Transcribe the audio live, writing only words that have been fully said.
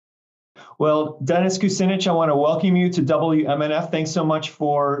Well, Dennis Kucinich, I want to welcome you to WMNF. Thanks so much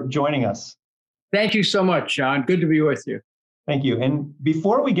for joining us. Thank you so much, Sean. Good to be with you. Thank you. And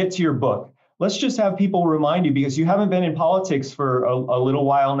before we get to your book, let's just have people remind you, because you haven't been in politics for a little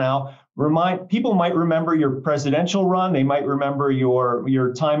while now. People might remember your presidential run. They might remember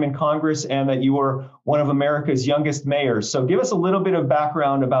your time in Congress and that you were one of America's youngest mayors. So give us a little bit of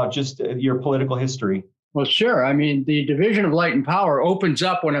background about just your political history. Well, sure. I mean, the division of light and power opens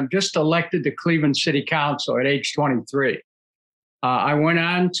up when I'm just elected to Cleveland City Council at age 23. I went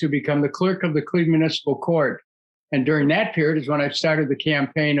on to become the clerk of the Cleveland Municipal Court. And during that period is when I started the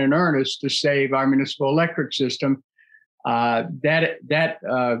campaign in earnest to save our municipal electric system. That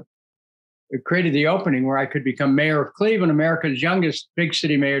created the opening where I could become mayor of Cleveland, America's youngest big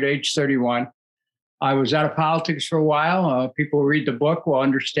city mayor at age 31. I was out of politics for a while. People who read the book will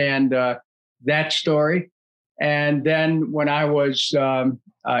understand that story. And then when I was in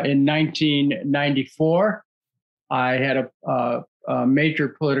 1994, I had a major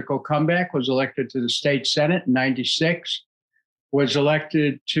political comeback, was elected to the state Senate in 96, was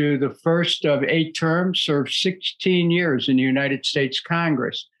elected to the first of 8 terms, served 16 years in the United States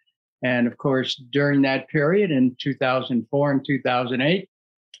Congress. And of course, during that period in 2004 and 2008,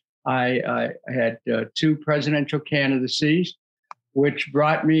 I had 2 presidential candidacies, which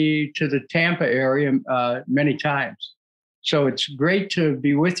brought me to the Tampa area many times. So it's great to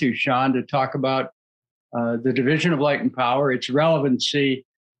be with you, Sean, to talk about the division of light and power, its relevancy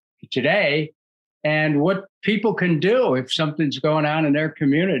today, and what people can do if something's going on in their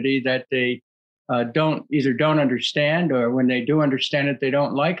community that they don't understand, or when they do understand it, they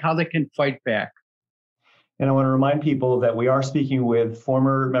don't like, how they can fight back. And I want to remind people that we are speaking with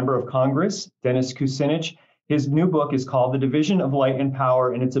former member of Congress, Dennis Kucinich. His new book is called The Division of Light and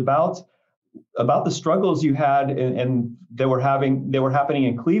Power, and it's about the struggles you had and that were happening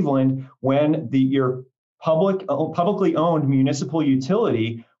in Cleveland when your publicly owned municipal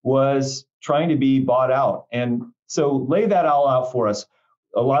utility was trying to be bought out. And so lay that all out for us.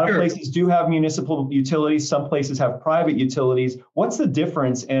 A lot of places do have municipal utilities. Some places have private utilities. What's the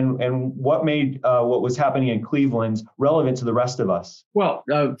difference, and what made what was happening in Cleveland relevant to the rest of us? Well,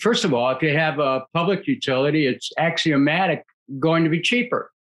 first of all, if you have a public utility, it's axiomatic going to be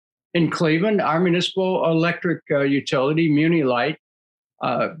cheaper. In Cleveland, our municipal electric utility, Muni Light,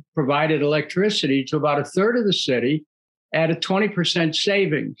 provided electricity to about 1/3 of the city at a 20%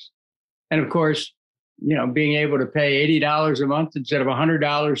 savings. And of course, being able to pay $80 a month instead of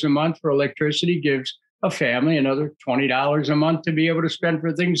 $100 a month for electricity gives a family another $20 a month to be able to spend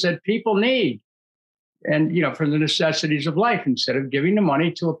for things that people need. And, for the necessities of life, instead of giving the money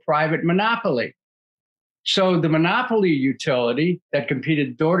to a private monopoly. So the monopoly utility that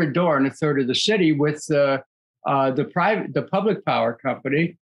competed door to door in 1/3 of the city with the public power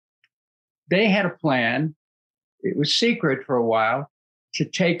company, they had a plan. It was secret for a while to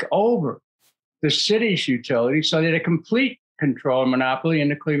take over the city's utility, so they had a complete control and monopoly in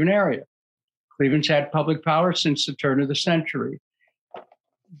the Cleveland area. Cleveland's had public power since the turn of the century.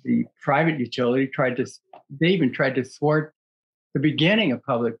 The private utility even tried to thwart the beginning of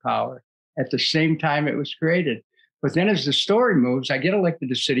public power at the same time it was created. But then as the story moves, I get elected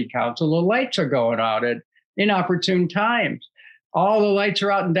to city council, the lights are going out at inopportune times. All the lights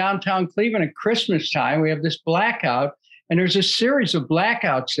are out in downtown Cleveland at Christmas time. We have this blackout, and there's a series of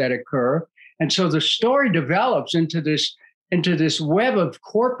blackouts that occur. And so the story develops into this web of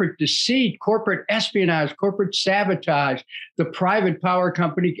corporate deceit, corporate espionage, corporate sabotage, the private power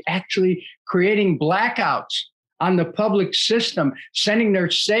company actually creating blackouts on the public system, sending their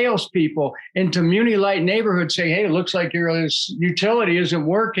salespeople into Muni Light neighborhoods saying, hey, it looks like your utility isn't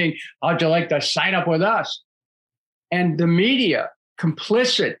working. How'd you like to sign up with us? And the media,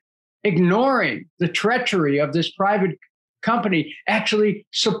 complicit, ignoring the treachery of this private company, actually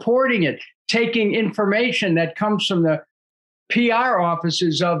supporting it, taking information that comes from the PR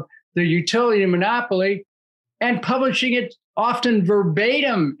offices of the utility monopoly and publishing it often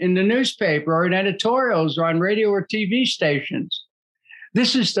verbatim in the newspaper or in editorials or on radio or TV stations.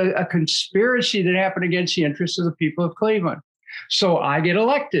 This is a conspiracy that happened against the interests of the people of Cleveland. So I get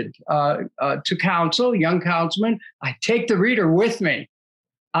elected to council, young councilman. I take the reader with me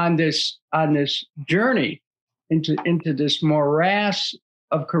on this journey into this morass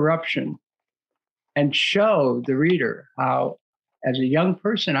of corruption, and show the reader how, as a young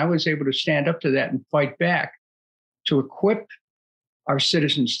person, I was able to stand up to that and fight back to equip our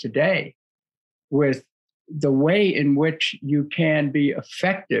citizens today with the way in which you can be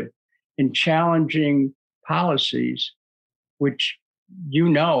effective in challenging policies which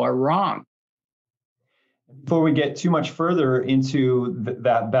are wrong. Before we get too much further into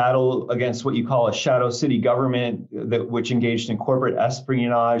that battle against what you call a shadow city government, which engaged in corporate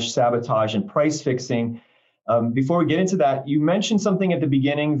espionage, sabotage, and price fixing, before we get into that, you mentioned something at the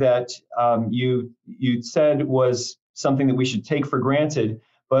beginning that you said was something that we should take for granted,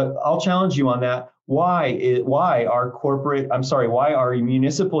 but I'll challenge you on that. Why are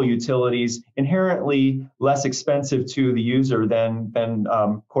municipal utilities inherently less expensive to the user than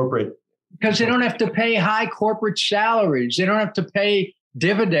corporate? Because they don't have to pay high corporate salaries. They don't have to pay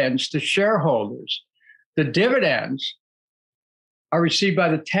dividends to shareholders. The dividends are received by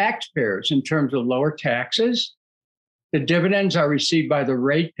the taxpayers in terms of lower taxes. The dividends are received by the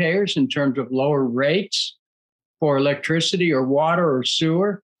ratepayers in terms of lower rates for electricity or water or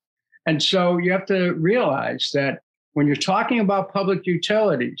sewer. And so you have to realize that when you're talking about public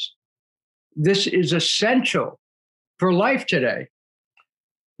utilities, this is essential for life today.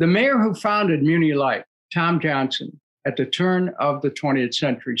 The mayor who founded Muni Light, Tom Johnson, at the turn of the 20th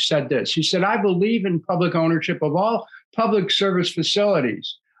century said this. He said, "I believe in public ownership of all public service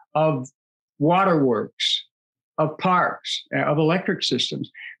facilities, of waterworks, of parks, of electric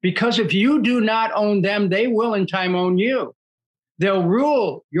systems, because if you do not own them, they will in time own you. They'll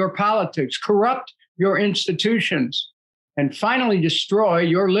rule your politics, corrupt your institutions, and finally destroy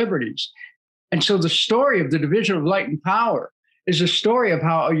your liberties." And so the story of the division of light and power is a story of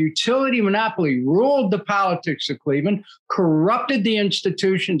how a utility monopoly ruled the politics of Cleveland, corrupted the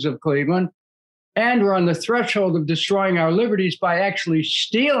institutions of Cleveland, and were on the threshold of destroying our liberties by actually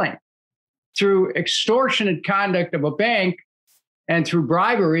stealing through extortionate conduct of a bank and through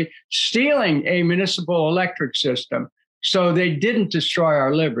bribery, stealing a municipal electric system. So they didn't destroy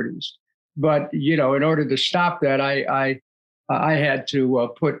our liberties. But, in order to stop that, I had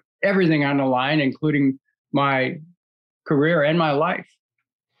to put everything on the line, including my career and my life.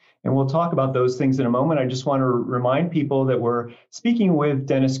 And we'll talk about those things in a moment. I just want to remind people that we're speaking with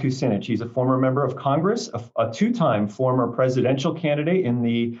Dennis Kucinich. He's a former member of Congress, a two-time former presidential candidate in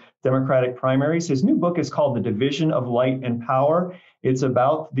the Democratic primaries. His new book is called The Division of Light and Power. It's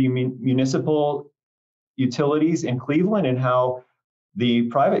about the municipal utilities in Cleveland and how the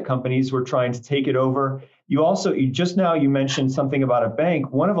private companies were trying to take it over. You mentioned something about a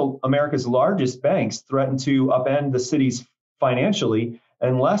bank. One of America's largest banks threatened to upend the cities financially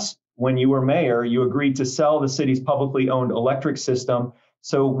unless, when you were mayor, you agreed to sell the city's publicly owned electric system.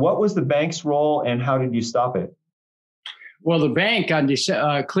 So what was the bank's role and how did you stop it? Well, the bank,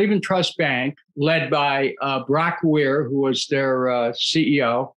 Cleveland Trust Bank, led by Brock Weir, who was their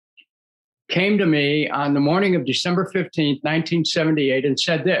CEO, came to me on the morning of December 15th, 1978, and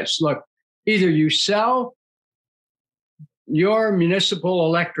said this: look, either you sell your municipal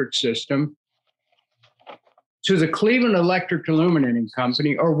electric system to the Cleveland Electric Illuminating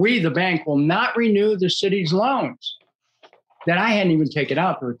Company, or we, the bank, will not renew the city's loans that I hadn't even taken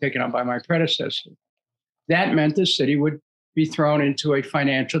out. They were taken out by my predecessor. That meant the city would be thrown into a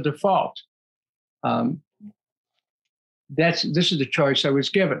financial default. This is the choice I was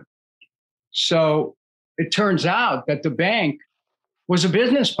given. So it turns out that the bank was a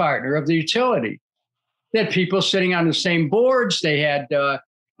business partner of the utility. They had people sitting on the same boards. They had the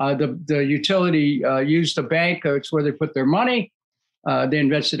utility used the bank. It's where they put their money. They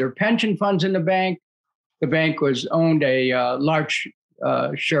invested their pension funds in the bank. The bank owned a large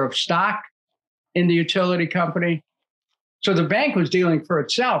share of stock in the utility company. So the bank was dealing for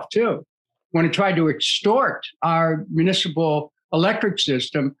itself too. When it tried to extort our municipal electric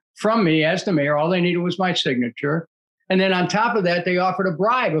system from me as the mayor, all they needed was my signature. And then on top of that, they offered a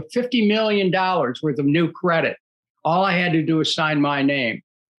bribe of $50 million worth of new credit. All I had to do was sign my name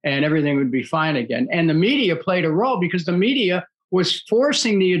and everything would be fine again. And the media played a role because the media was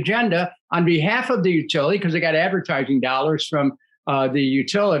forcing the agenda on behalf of the utility because they got advertising dollars from the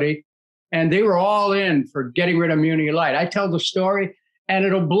utility. And they were all in for getting rid of Muni Light. I tell the story, and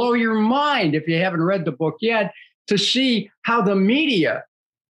it'll blow your mind if you haven't read the book yet, to see how the media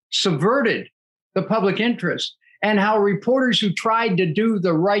subverted the public interest and how reporters who tried to do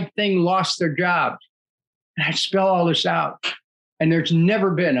the right thing lost their jobs. And I spell all this out. And there's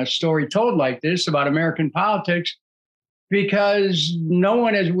never been a story told like this about American politics because no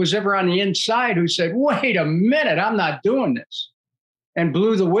one was ever on the inside who said, wait a minute, I'm not doing this, and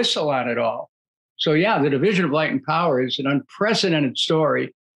blew the whistle on it all. So yeah, the division of light and power is an unprecedented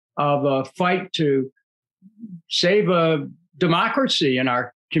story of a fight to save a democracy in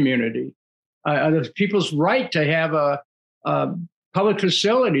our community, the people's right to have public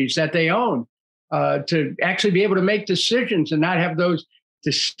facilities that they own, to actually be able to make decisions and not have those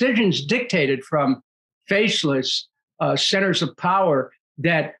decisions dictated from faceless centers of power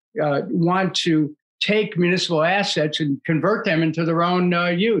that want to take municipal assets and convert them into their own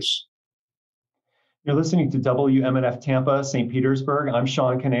use. You're listening to WMNF Tampa, St. Petersburg. I'm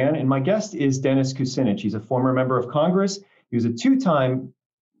Sean Canan, and my guest is Dennis Kucinich. He's a former member of Congress. He was a two-time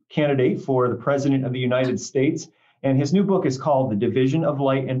candidate for the President of the United States, and his new book is called The Division of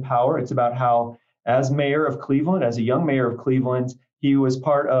Light and Power. It's about how, as mayor of Cleveland, as a young mayor of Cleveland, he was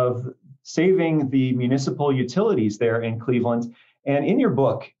part of saving the municipal utilities there in Cleveland. And in your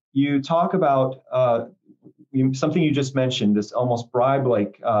book, you talk about something you just mentioned, this almost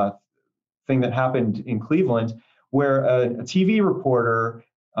bribe-like thing that happened in Cleveland, where a TV reporter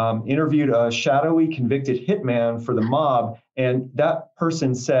interviewed a shadowy convicted hitman for the mob, and that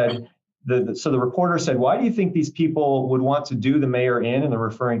person said, so the reporter said, "Why do you think these people would want to do the mayor in?" And they're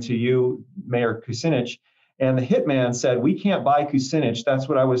referring to you, Mayor Kucinich. And the hitman said, "We can't buy Kucinich. That's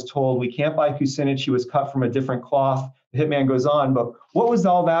what I was told. We can't buy Kucinich. He was cut from a different cloth." The hitman goes on, but what was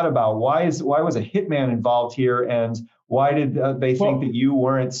all that about? Why was a hitman involved here, and why did they think that you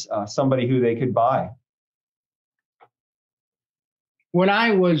weren't somebody who they could buy? When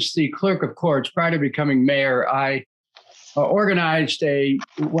I was the clerk of courts prior to becoming mayor, I organized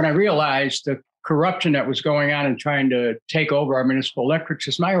when I realized the corruption that was going on and trying to take over our municipal electric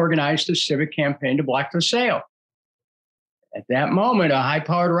system, I organized a civic campaign to block the sale. At that moment, a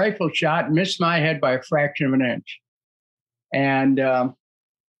high-powered rifle shot missed my head by a fraction of an inch. And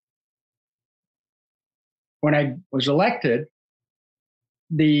when I was elected,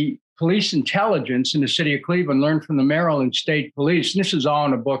 the police intelligence in the city of Cleveland learned from the Maryland State Police, and this is all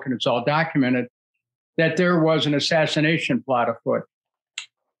in a book and it's all documented, that there was an assassination plot afoot.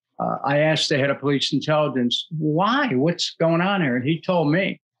 I asked the head of police intelligence, why? What's going on here? And he told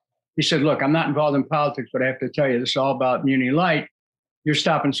me, he said, "Look, I'm not involved in politics, but I have to tell you, this is all about Muni Light. You're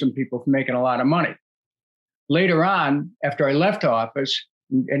stopping some people from making a lot of money." Later on, after I left office,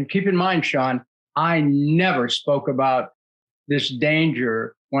 and keep in mind, Sean, I never spoke about this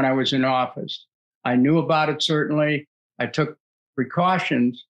danger when I was in office. I knew about it, certainly. I took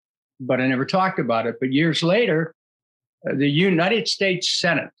precautions, but I never talked about it. But years later, the United States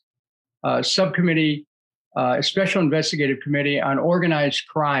Senate subcommittee, a special investigative committee on organized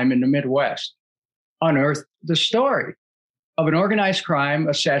crime in the Midwest, unearthed the story of an organized crime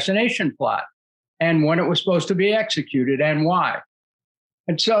assassination plot and when it was supposed to be executed and why.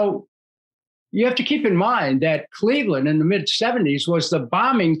 And so you have to keep in mind that Cleveland in the mid-'70s was the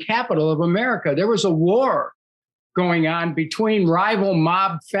bombing capital of America. There was a war going on between rival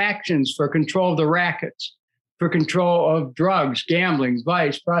mob factions for control of the rackets, for control of drugs, gambling,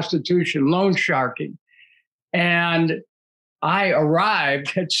 vice, prostitution, loan sharking. And I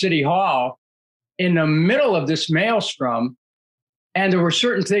arrived at City Hall in the middle of this maelstrom, and there were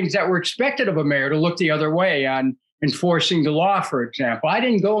certain things that were expected of a mayor to look the other way on enforcing the law, for example. I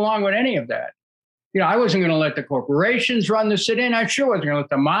didn't go along with any of that. I wasn't going to let the corporations run the city, and I sure wasn't going to let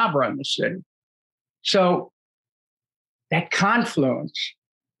the mob run the city. So that confluence,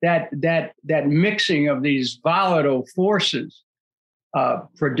 that mixing of these volatile forces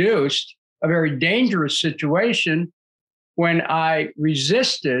produced a very dangerous situation when I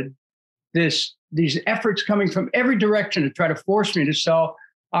resisted these efforts coming from every direction to try to force me to sell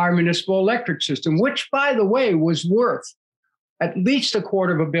our municipal electric system, which, by the way, was worth at least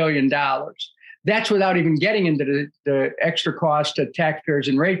 $250 million. That's without even getting into the extra cost to taxpayers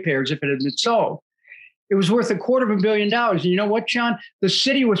and ratepayers if it had been sold. It was worth $250 million. And you know what, John? The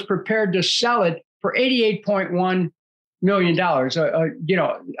city was prepared to sell it for $88.1 million,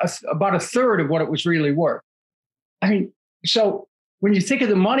 about a third of what it was really worth. I mean, so when you think of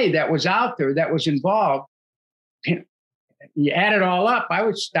the money that was out there, that was involved, you add it all up, I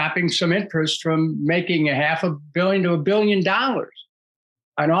was stopping some interest from making $500 million to $1 billion.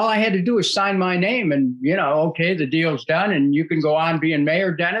 And all I had to do was sign my name and, okay, the deal's done and you can go on being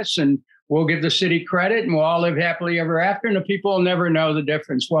mayor, Dennis, and we'll give the city credit and we'll all live happily ever after. And the people will never know the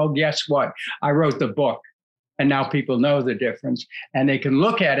difference. Well, guess what? I wrote the book and now people know the difference and they can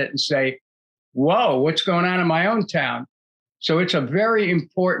look at it and say, whoa, what's going on in my own town? So it's a very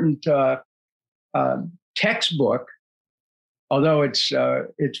important textbook, although it's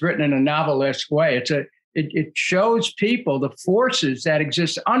written in a novelesque way. It shows people the forces that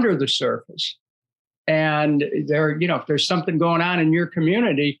exist under the surface. And if there's something going on in your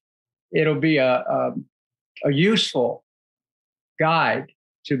community, it'll be a useful guide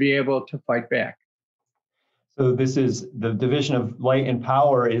to be able to fight back. So this is the Division of Light and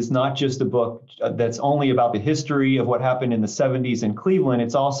Power is not just a book that's only about the history of what happened in the 70s in Cleveland.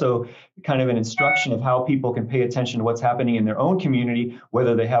 It's also kind of an instruction of how people can pay attention to what's happening in their own community,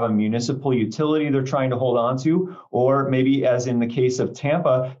 whether they have a municipal utility they're trying to hold on to, or maybe as in the case of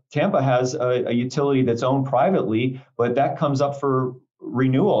Tampa, Tampa has a utility that's owned privately, but that comes up for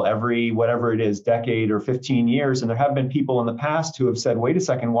renewal every whatever it is, decade or 15 years. And there have been people in the past who have said, wait a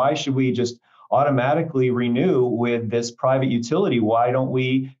second, why should we just automatically renew with this private utility? Why don't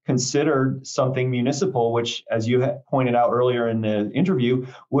we consider something municipal, which, as you pointed out earlier in the interview,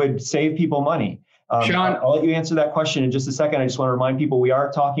 would save people money? Sean, I'll let you answer that question in just a second. I just want to remind people we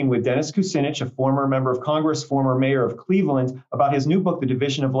are talking with Dennis Kucinich, a former member of Congress, former mayor of Cleveland, about his new book, The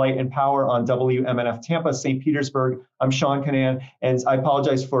Division of Light and Power, on WMNF Tampa, St. Petersburg. I'm Sean Canan, and I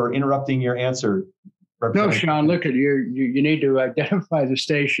apologize for interrupting your answer. No, Sean, look at you. You need to identify the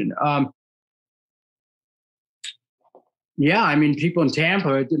station. Yeah, I mean, people in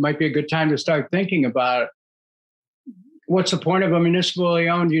Tampa, it might be a good time to start thinking about what's the point of a municipally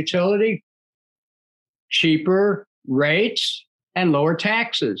owned utility? Cheaper rates and lower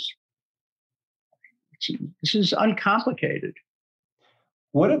taxes. This is uncomplicated.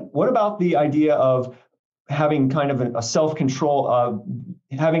 What about the idea of having kind of a self-control,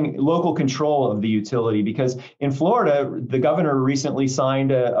 having local control of the utility? Because in Florida, the governor recently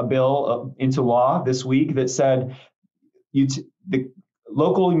signed a bill into law this week that said the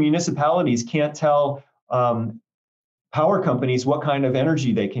local municipalities can't tell power companies what kind of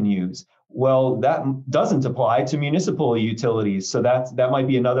energy they can use. Well, that doesn't apply to municipal utilities. So that might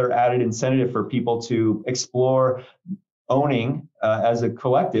be another added incentive for people to explore owning, as a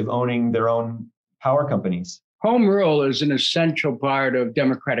collective, owning their own power companies. Home rule is an essential part of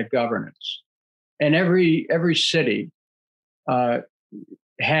democratic governance. And every city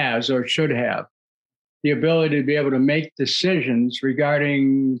has or should have the ability to be able to make decisions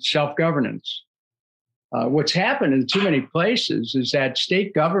regarding self-governance. What's happened in too many places is that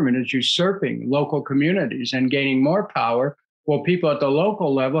state government is usurping local communities and gaining more power, while people at the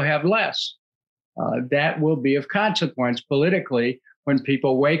local level have less. That will be of consequence politically when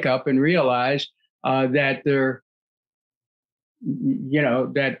people wake up and realize that they're,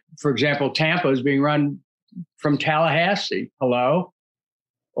 that, for example, Tampa is being run from Tallahassee, hello,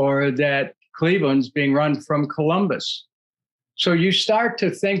 or that Cleveland's being run from Columbus. So you start to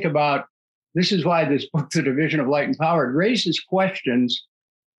think about, this is why this book, The Division of Light and Power, it raises questions.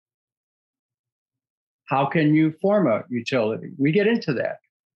 How can you form a utility? We get into that.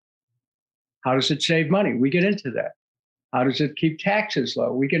 How does it save money? We get into that. How does it keep taxes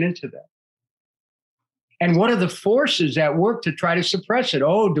low? We get into that. And what are the forces at work to try to suppress it?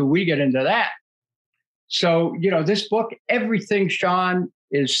 Oh, do we get into that? So, this book, everything, Sean,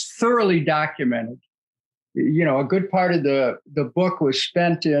 is thoroughly documented. A good part of the book was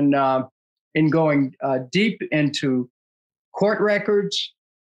spent in going deep into court records,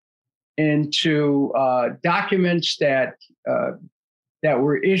 into documents that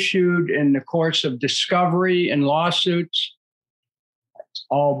were issued in the course of discovery and lawsuits. It's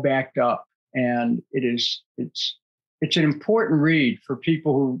all backed up, and it's an important read for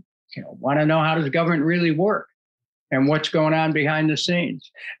people who want to know, how does government really work and what's going on behind the scenes.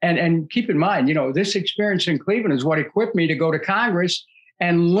 And keep in mind, this experience in Cleveland is what equipped me to go to Congress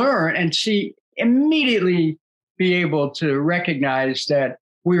and learn and immediately be able to recognize that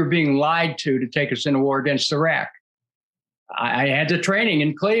we were being lied to take us in a war against Iraq. I had the training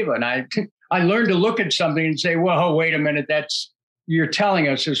in Cleveland. I learned to look at something and say, whoa, wait a minute, you're telling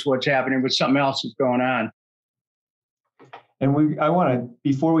us this is what's happening, but something else is going on. And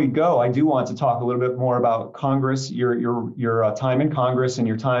before we go, I do want to talk a little bit more about Congress, your time in Congress and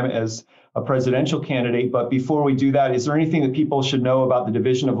your time as a presidential candidate. But before we do that, is there anything that people should know about the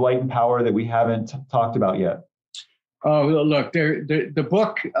Division of Light and Power that we haven't talked about yet? Oh, look, the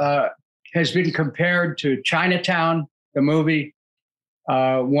book has been compared to Chinatown, the movie.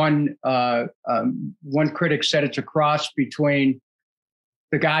 One critic said it's a cross between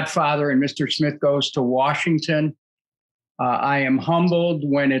The Godfather and Mr. Smith Goes to Washington. I am humbled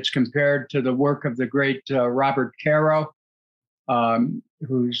when it's compared to the work of the great Robert Caro,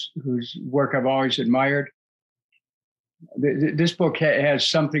 whose work I've always admired. This book has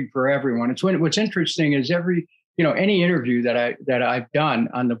something for everyone. What's interesting is any interview that I've done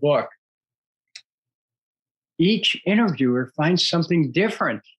on the book, each interviewer finds something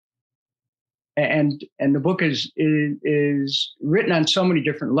different, and the book is written on so many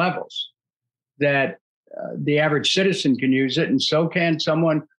different levels that the average citizen can use it, and so can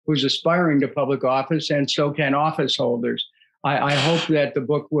someone who's aspiring to public office, and so can office holders. I hope that the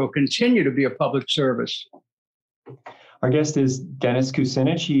book will continue to be a public service Our guest is Dennis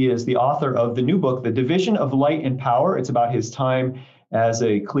Kucinich. He is the author of the new book, The Division of Light and Power. It's about his time as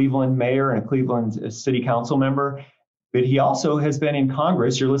a Cleveland mayor and a Cleveland city council member. But he also has been in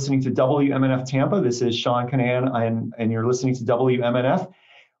Congress. You're listening to WMNF Tampa. This is Sean Kinahan, and you're listening to WMNF.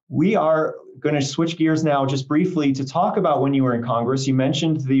 We are going to switch gears now just briefly to talk about when you were in Congress. You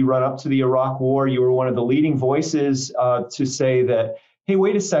mentioned the run-up to the Iraq War. You were one of the leading voices to say that, hey,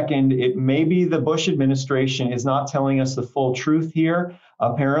 wait a second, it maybe the Bush administration is not telling us the full truth here.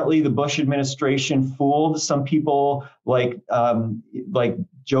 Apparently, the Bush administration fooled some people like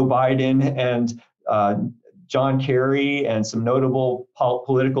Joe Biden and John Kerry and some notable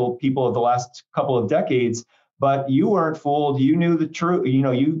political people of the last couple of decades. But you weren't fooled. You knew the truth.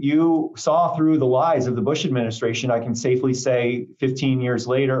 You saw through the lies of the Bush administration. I can safely say 15 years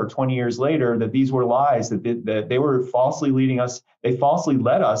later or 20 years later that these were lies, that they were falsely leading us. They falsely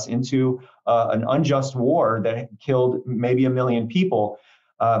led us into an unjust war that killed maybe 1 million people.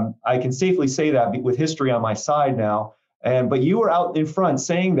 I can safely say that with history on my side now. But you were out in front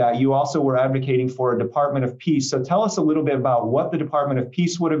saying that. You also were advocating for a Department of Peace. So tell us a little bit about what the Department of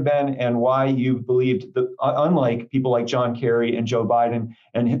Peace would have been and why you believed, that, unlike people like John Kerry and Joe Biden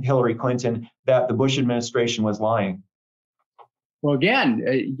and Hillary Clinton, that the Bush administration was lying. Well, again,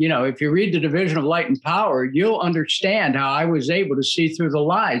 if you read The Division of Light and Power, you'll understand how I was able to see through the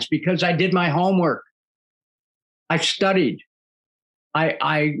lies because I did my homework. I studied.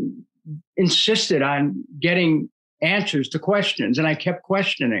 I insisted on getting answers to questions, and I kept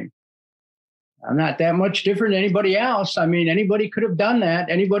questioning. I'm not that much different than anybody else. I mean, anybody could have done that.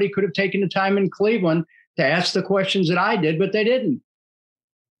 Anybody could have taken the time in Cleveland to ask the questions that I did, but they didn't.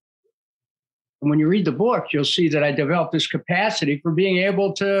 And when you read the book, you'll see that I developed this capacity for being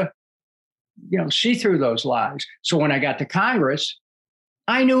able to, see through those lies. So when I got to Congress,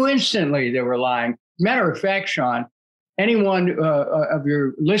 I knew instantly they were lying. Matter of fact, Sean, anyone of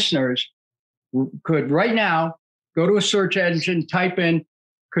your listeners could right now go to a search engine, type in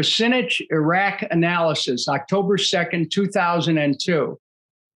Kucinich Iraq analysis, October 2nd, 2002.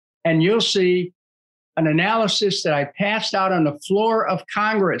 And you'll see an analysis that I passed out on the floor of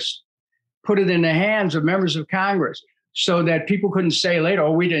Congress, put it in the hands of members of Congress so that people couldn't say later,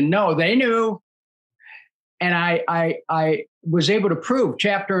 oh, we didn't know. They knew. And I was able to prove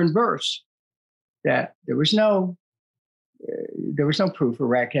chapter and verse that there was no proof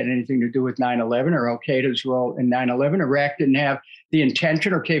Iraq had anything to do with 9/11 or al-Qaeda's role in 9/11. Iraq didn't have the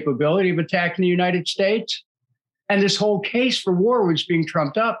intention or capability of attacking the United States. And this whole case for war was being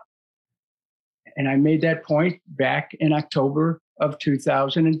trumped up. And I made that point back in October of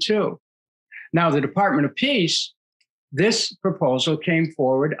 2002. Now, the Department of Peace, this proposal came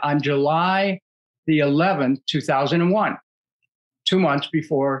forward on July the 11th, 2001, 2 months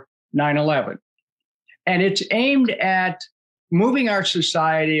before 9/11. And it's aimed at moving our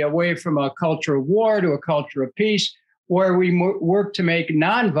society away from a culture of war to a culture of peace, where we work to make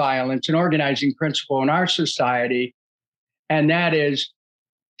nonviolence an organizing principle in our society. And that is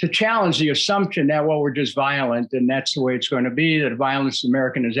to challenge the assumption that, well, we're just violent and that's the way it's going to be, that violence is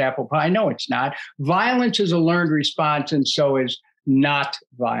American as apple pie. No, it's not. Violence is a learned response, and so is not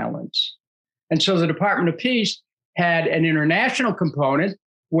violence. And so the Department of Peace had an international component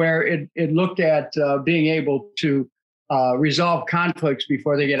where it looked at being able to resolve conflicts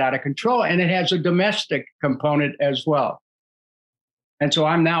before they get out of control. And it has a domestic component as well. And so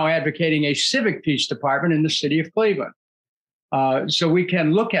I'm now advocating a civic peace department in the city of Cleveland. So we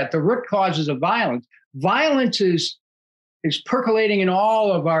can look at the root causes of violence. Violence is percolating in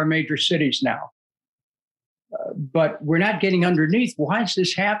all of our major cities now. But we're not getting underneath. Why is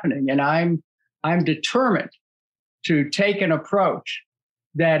this happening? And I'm determined to take an approach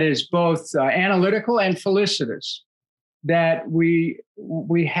that is both analytical and felicitous, that we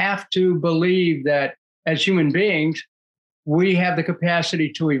have to believe that as human beings, we have the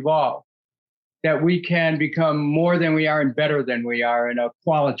capacity to evolve, that we can become more than we are and better than we are in a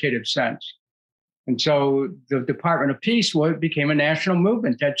qualitative sense. And so the Department of Peace became a national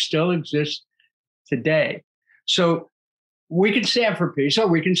movement that still exists today. So we can stand for peace or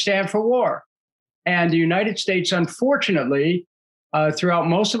we can stand for war. And the United States, unfortunately, throughout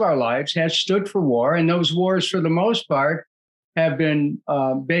most of our lives has stood for war. And those wars, for the most part, have been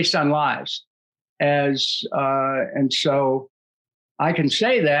based on lies. And so I can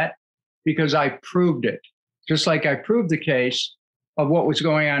say that because I proved it, just like I proved the case of what was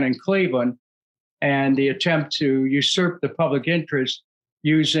going on in Cleveland and the attempt to usurp the public interest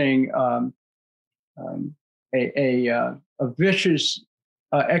using a vicious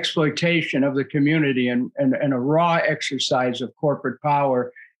exploitation of the community and a raw exercise of corporate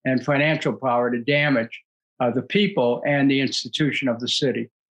power and financial power to damage the people and the institution of the city.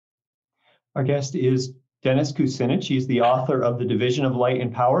 Our guest is Dennis Kucinich. He's the author of The Division of Light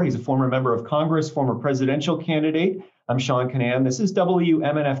and Power. He's a former member of Congress, former presidential candidate. I'm Sean Canan. This is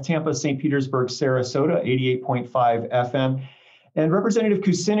WMNF Tampa, St. Petersburg, Sarasota, 88.5 FM. And Representative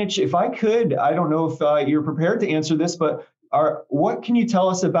Kucinich, if I could, I don't know if you're prepared to answer this, but what can you tell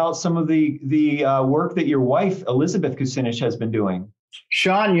us about some of the work that your wife, Elizabeth Kucinich, has been doing?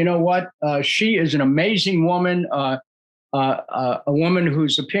 Sean, you know what? She is an amazing woman, a woman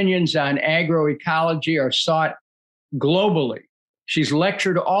whose opinions on agroecology are sought globally. She's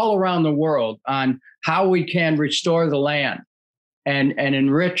lectured all around the world on how we can restore the land and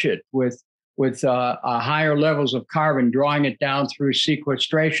enrich it with higher levels of carbon, drawing it down through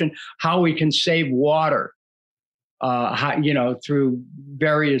sequestration, how we can save water, through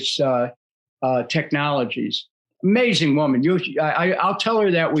various technologies. Amazing woman. I'll tell her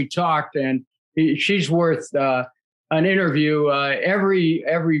that we talked, and she's worth an interview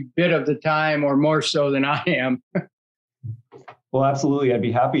every bit of the time, or more so than I am. Well, absolutely. I'd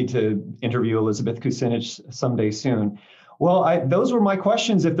be happy to interview Elizabeth Kucinich someday soon. Well, those were my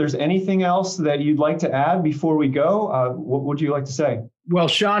questions. If there's anything else that you'd like to add before we go, what would you like to say? Well,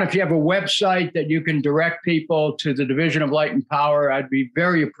 Sean, if you have a website that you can direct people to the Division of Light and Power, I'd be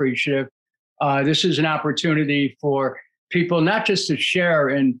very appreciative. This is an opportunity for people not just to share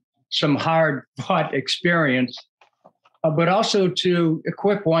in some hard-fought experience, but also to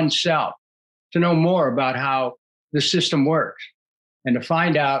equip oneself to know more about how the system works and to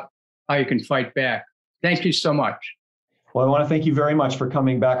find out how you can fight back. Thank you so much. Well, I want to thank you very much for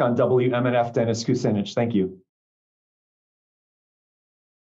coming back on WMNF, Dennis Kucinich. Thank you.